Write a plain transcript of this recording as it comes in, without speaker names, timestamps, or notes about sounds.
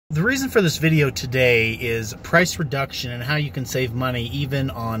The reason for this video today is price reduction and how you can save money even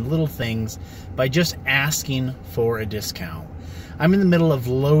on little things by just asking for a discount. I'm in the middle of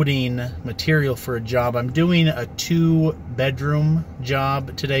loading material for a job. I'm doing a 2-bedroom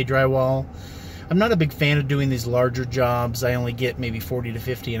job today, drywall. I'm not a big fan of doing these larger jobs. I only get maybe 40 to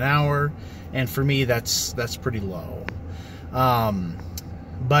 50 an hour, and for me that's pretty low.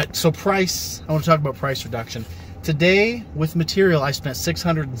 So price, I want to talk about price reduction. Today, with material, I spent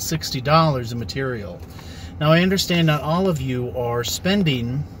 $660 in material. Now, I understand not all of you are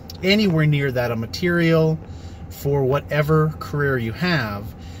spending anywhere near that on material for whatever career you have,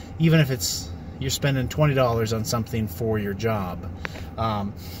 even if you're spending $20 on something for your job.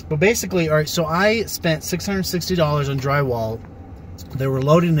 But basically, all right, so I spent $660 on drywall. They were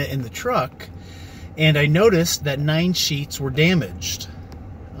loading it in the truck, and I noticed that 9 sheets were damaged.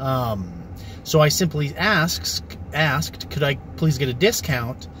 So I simply asked, could I please get a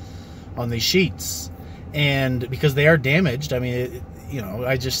discount on these sheets? And because they are damaged, I mean,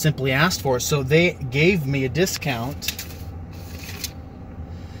 I just simply asked for it. So they gave me a discount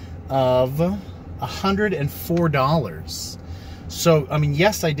of $104. So, I mean,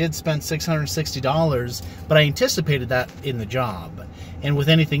 yes, I did spend $660, but I anticipated that in the job. And with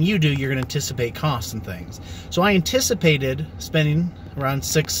anything you do, you're going to anticipate costs and things. So I anticipated spending around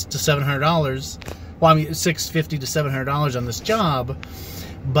 $600 to $700. Well, I mean, $650 to $700 on this job,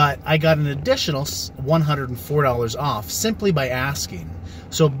 but I got an additional $104 off simply by asking.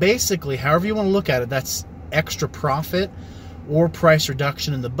 So basically, however you want to look at it, that's extra profit or price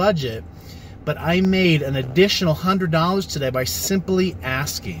reduction in the budget. But I made an additional $100 today by simply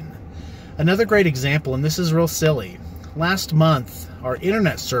asking. Another great example, and this is real silly. Last month, our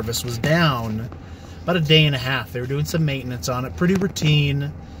internet service was down about a day and a half. They were doing some maintenance on it, pretty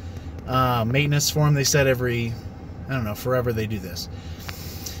routine maintenance for them. They said every, I don't know, forever they do this.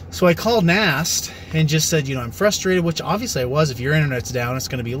 So I called and asked and just said, I'm frustrated, which obviously I was. If your internet's down, it's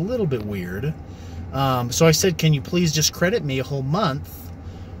going to be a little bit weird. So I said, can you please just credit me a whole month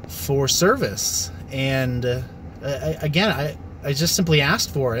for service? And again, I just simply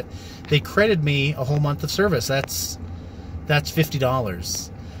asked for it. They credited me a whole month of service. That's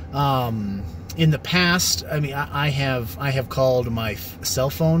 $50. In the past, I mean, I have called my cell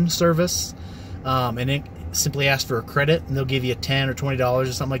phone service, and it simply asked for a credit, and they'll give you $10 or $20 or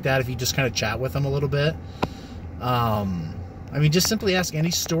something like that if you just kind of chat with them a little bit. I mean, just simply ask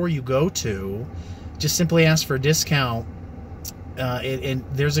any store you go to. Just simply ask for a discount, and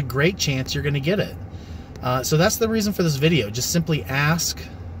there's a great chance you're going to get it. So that's the reason for this video. Just simply ask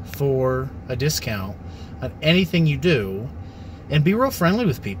for a discount on anything you do, and be real friendly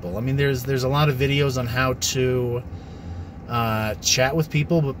with people. I mean, there's a lot of videos on how to chat with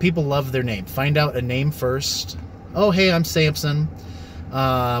people, but people love their name. Find out a name first. Oh, hey, I'm Samson.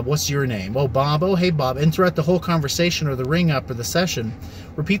 What's your name? Oh, Bob. Oh, hey, Bob. And throughout the whole conversation or the ring up or the session,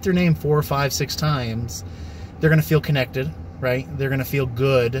 repeat their name 4, 5, 6 times. They're going to feel connected, right? They're going to feel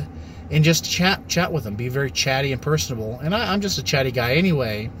good. And just chat with them. Be very chatty and personable. And I'm just a chatty guy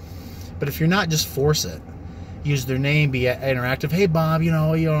anyway. But if you're not, just force it. Use their name, be interactive. Hey, Bob,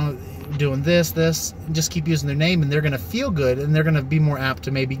 doing this. Just keep using their name, and they're going to feel good, and they're going to be more apt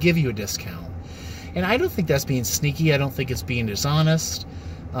to maybe give you a discount. And I don't think that's being sneaky. I don't think it's being dishonest.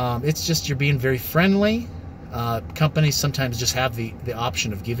 It's just you're being very friendly. Companies sometimes just have the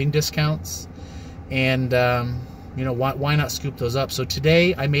option of giving discounts. And, why not scoop those up? So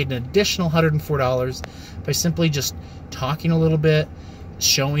today I made an additional $104 by simply just talking a little bit,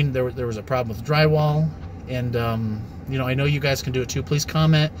 showing there was a problem with drywall. And, I know you guys can do it too. Please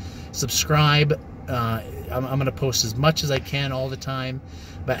comment, subscribe. I'm going to post as much as I can all the time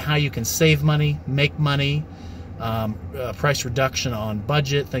about how you can save money, make money, price reduction on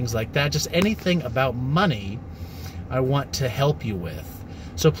budget, things like that. Just anything about money I want to help you with.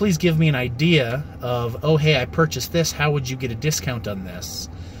 So please give me an idea of, oh, hey, I purchased this. How would you get a discount on this?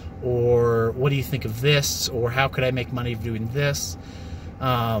 Or what do you think of this? Or how could I make money doing this?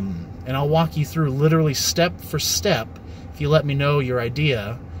 And I'll walk you through literally step for step if you let me know your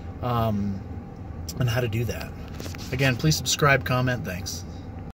idea on how to do that. Again, please subscribe, comment. Thanks.